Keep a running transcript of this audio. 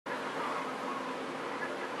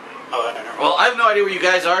have no idea where you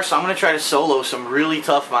guys are, so I'm gonna try to solo some really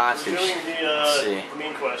tough monsters. We're doing the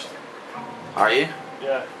main quest. Are you?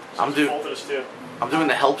 Yeah. I'm doing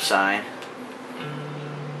the help sign.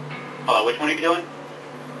 Which one are you doing?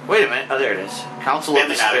 Wait a minute. Oh, there it is. Council of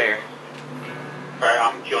Despair. Alright,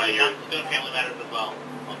 I'm joining you. I'm doing Family Matters as well.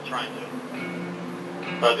 I'm trying to.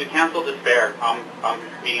 The Council of Despair. I'm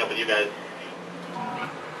meeting up with you guys.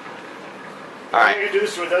 Alright. I'm gonna do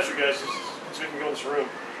this without you guys, so we can go in this room.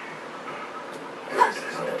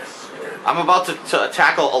 I'm about to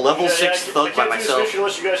tackle a level 6 thug by myself. I can't do this mission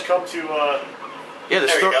unless you guys come to, Yeah,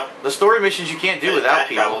 the story missions you can't do without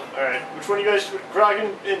people. Alright, which one you guys, Grog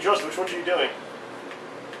and Justin, which one are you doing?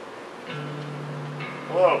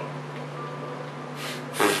 Hello?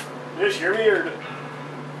 You guys hear me, or?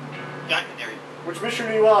 Yeah, I can hear you. Which mission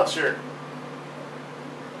are you on, sir?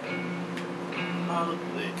 Let's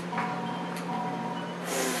see.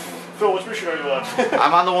 Phil, which mission are you on?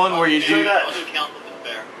 I'm on the one where you do... I'll do Council of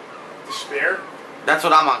Despair. Despair? That's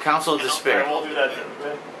what I'm on, Council of Despair. I won't do that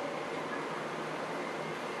then.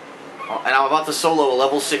 And I'm about to solo a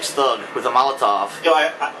level 6 thug with a Molotov. Yo,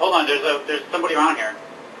 hold on, there's somebody around here.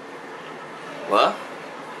 What?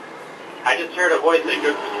 I just heard a voice saying,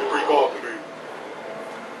 "Good, pretty cool."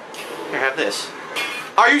 Here, have this.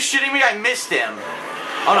 Are you shitting me? I missed him.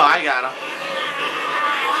 Oh no, I got him.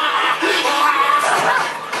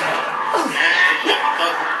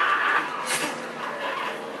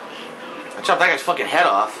 I chopped that guy's fucking head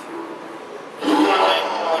off.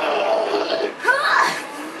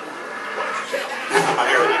 I'm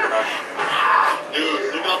here with you, bro.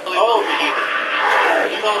 Dude, look at all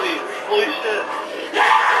these. Holy shit.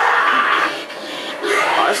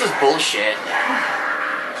 Oh, this is bullshit.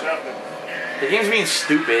 What's happening? The game's being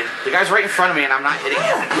stupid. The guy's right in front of me and I'm not hitting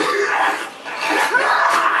him.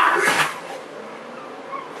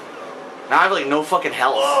 Now I have like no fucking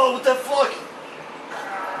health. Whoa, what the fuck?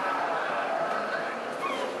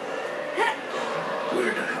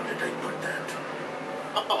 Where the hell did they put that?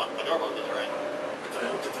 Oh, my door was right.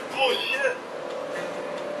 Oh shit.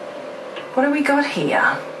 What do we got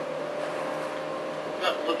here?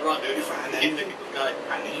 Let's run, dude. Keep thinking this guy.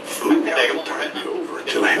 I need food. I'll tide me over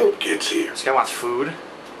until help gets here. This guy wants food.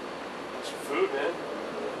 Some food, man.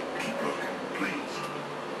 Keep looking, please.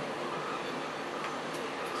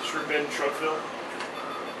 Is this your abandoned truck, Phil?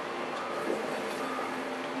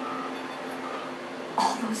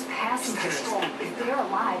 All those passengers, if they're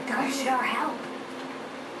alive, God need our help.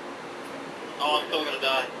 Oh, I'm still gonna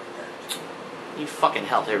die. Need fucking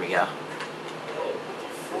help. There we go.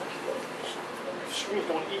 Screen's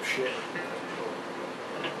going ape shit.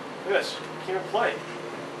 Look at this. Can't even play.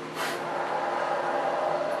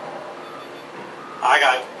 I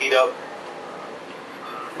got beat up.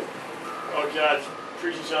 Oh god,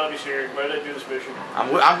 crazy zombies here. Why did I do this mission?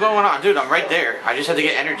 I'm going on, dude. I'm right there. I just had to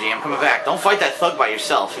get energy. I'm coming back. Don't fight that thug by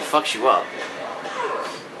yourself. He fucks you up.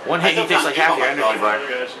 One hit, he takes like half your energy bar.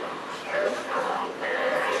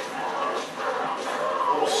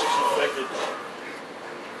 Almost 6 infected.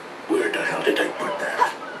 Where the hell did they put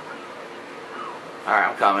that? Alright,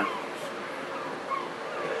 I'm coming.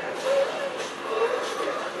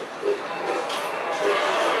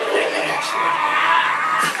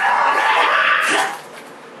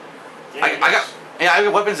 I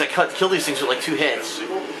got weapons that kill these things with like 2 hits.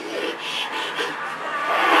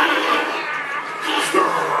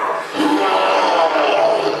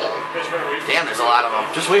 Damn, there's a lot of them.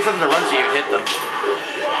 Just wait for them to run to you and hit them.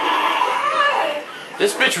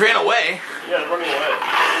 This bitch ran away. Yeah, running away.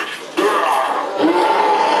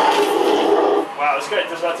 Wow, this guy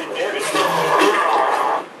does not take damage.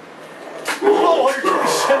 Oh,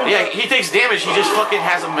 127. Yeah, he takes damage. He just fucking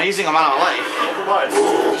has an amazing amount of life. Watch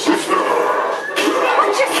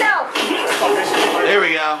yourself! There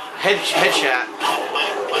we go. Headshot.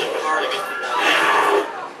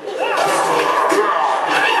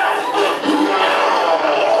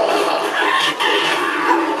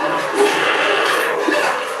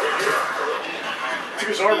 Took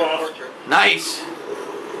his arm off. Nice.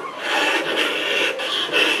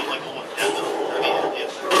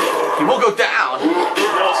 He will go down. No,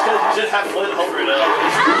 it's because he's at half health right now.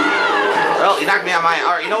 Well, he knocked me on my...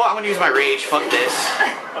 Alright, you know what? I'm going to use my rage. Fuck this.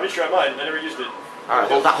 Let me try mine. I never used it. Alright,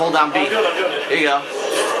 hold down B. I'm doing it. There you go.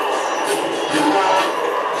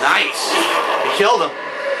 Nice. You killed him.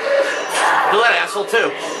 Kill that asshole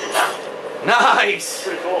too. Nice.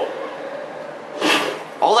 Pretty cool.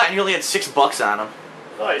 All that and you only had $6 on him.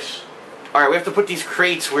 Nice. Alright, we have to put these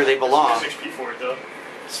crates where they belong. 6 XP for it though.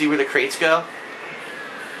 See where the crates go?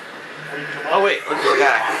 Oh wait, look at the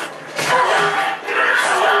guy.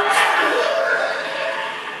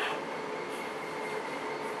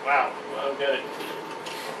 Wow. get it.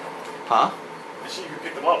 Huh? I see you can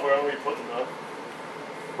pick them up. Where do you put them though?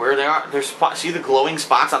 Where they are? There's spots. See the glowing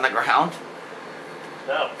spots on the ground?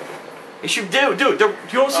 No. Yes, you do, dude. You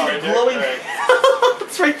don't see Oh, the right there, glowing. right.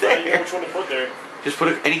 It's right I don't know there. which one to put there. Just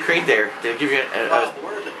put any crate there. They'll give you Where are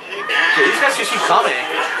the pigs? Dude, these guys just keep coming.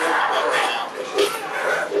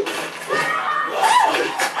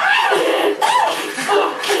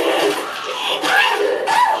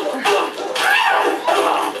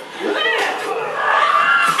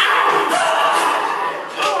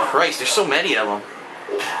 Christ, there's so many of them.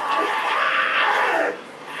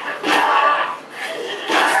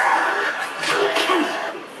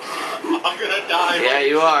 I'm gonna die. Yeah,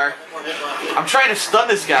 you are. I'm trying to stun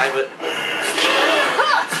this guy, but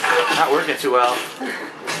not working too well.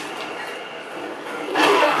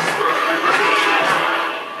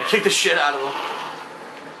 I kicked the shit out of him.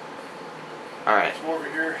 Alright, There's more over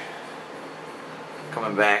here.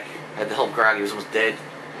 coming back. I had to help Grog, he was almost dead.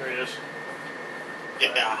 There he is.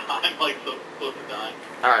 Yeah, I'm like so close to dying.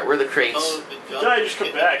 Alright, where are the crates? Oh, Yeah, you just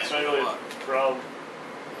come back, so I know the problem.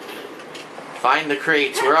 Find the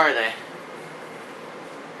crates, where are they?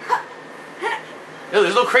 Yo,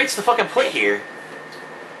 there's no crates to fucking put here.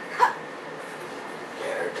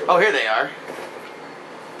 Oh, here they are.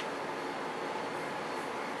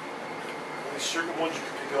 Only certain ones you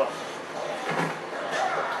can pick up.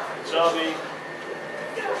 Zombie.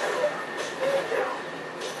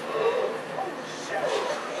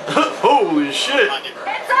 Holy shit!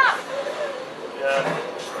 Heads up! Yeah,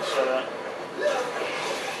 I saw that.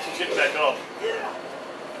 He's getting back up.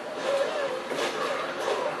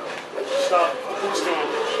 Stop. What's doing?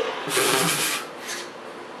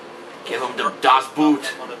 Give him the Das Boot.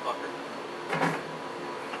 Motherfucker.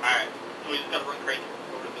 Alright, so we just gotta run crates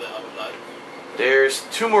over to the other side. There's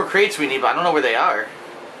 2 more crates we need, but I don't know where they are.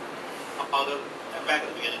 Oh, they're back at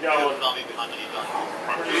the beginning. Yeah, There's well- a zombie behind you.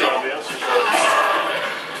 Where's the zombie? I see zombie.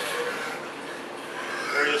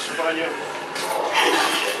 There he is, behind you.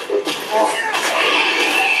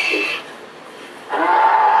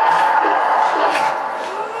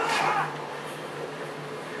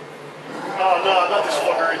 Oh no, not this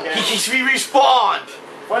fucker again. He respawned!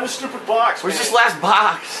 Find the stupid box. Where's man. this last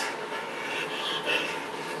box?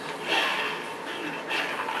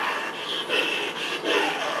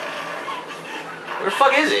 Where the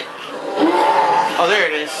fuck is it? Oh, there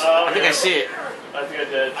it is. Oh, I think I yeah. see it. I think I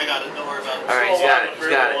did. I got it, don't worry about it. Alright, he's got it. He's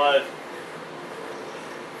got it. Alive.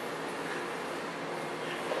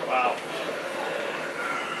 Wow.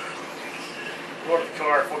 Go to the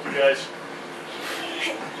car. Fuck you guys.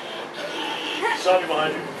 Zombie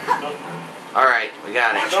behind you. No. Alright, we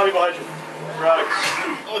got it. Zombie behind you. Right.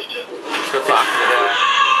 Oh shit. Let's go talk to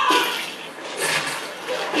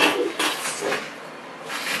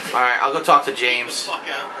the... Alright, I'll go talk to James. Fuck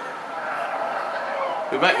out.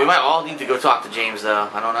 We might all need to go talk to James though.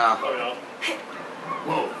 I don't know. Oh no.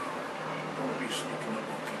 Whoa. Don't be sneaking up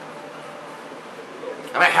on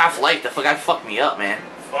people. I'm at half-life. The fuck guy fucked me up, man.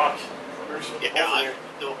 Fuck. There's some Yeah, holes in I here.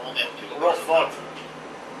 still only have 2 We're all fucked.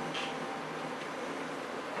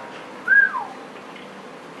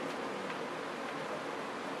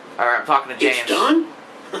 Alright, I'm talking to James. It's done?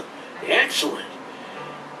 Excellent.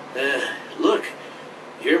 Look,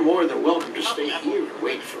 you're more than welcome to stay here and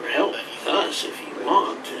wait for help with us if you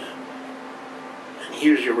want. And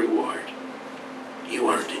here's your reward. You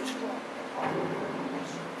earned it.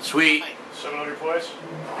 Sweet. 700 points.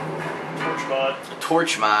 Torch mod.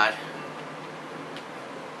 Torch mod.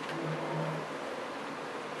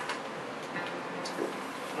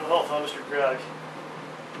 No health, huh, Mr. Grog?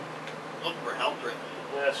 Look for help, Rick.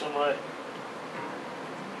 Yeah, so am I.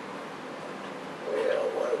 Well,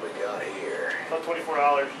 what do we got here? About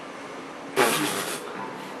 $24.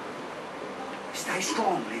 Stay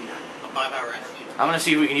strong, Leland. A 5-hour energy. I'm gonna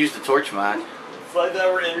see if we can use the torch mod.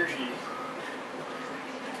 5-hour energy.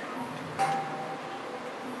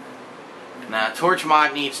 Nah, torch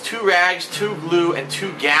mod needs 2 rags, 2 glue, and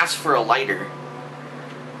 2 gas for a lighter.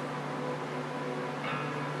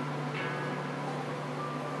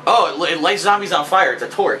 Oh, it lights zombies on fire. It's a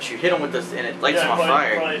torch. You hit them with this, and it lights them on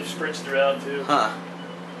fire. Probably spreads throughout too. Huh.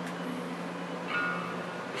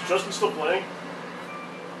 Is Justin still playing?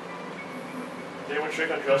 Did anyone check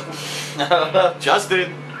on Justin?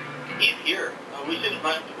 Justin. He's here. We should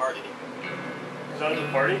invite him to the party. He's not at the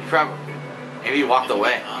party? Maybe he walked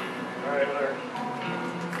away. Alright, whatever.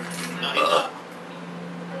 No, he's not.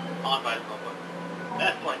 I'll invite him real quick.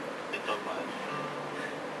 That's like, it's so fun.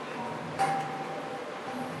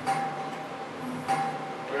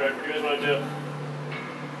 Alright, what do you guys want to do?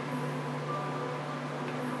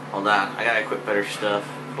 Hold on. I gotta equip better stuff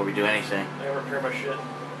before we do anything. I gotta repair my shit.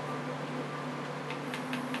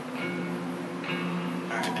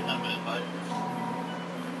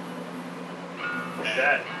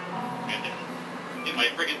 that? Dude, my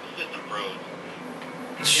freaking system froze.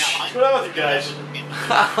 What's going on with you guys?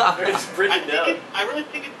 It's freaking down. I really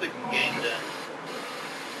think it's the game then.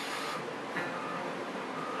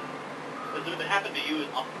 Because if it happened to you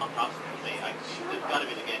on top of me, it's gotta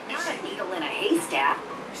be the game. Not a needle in a haystack.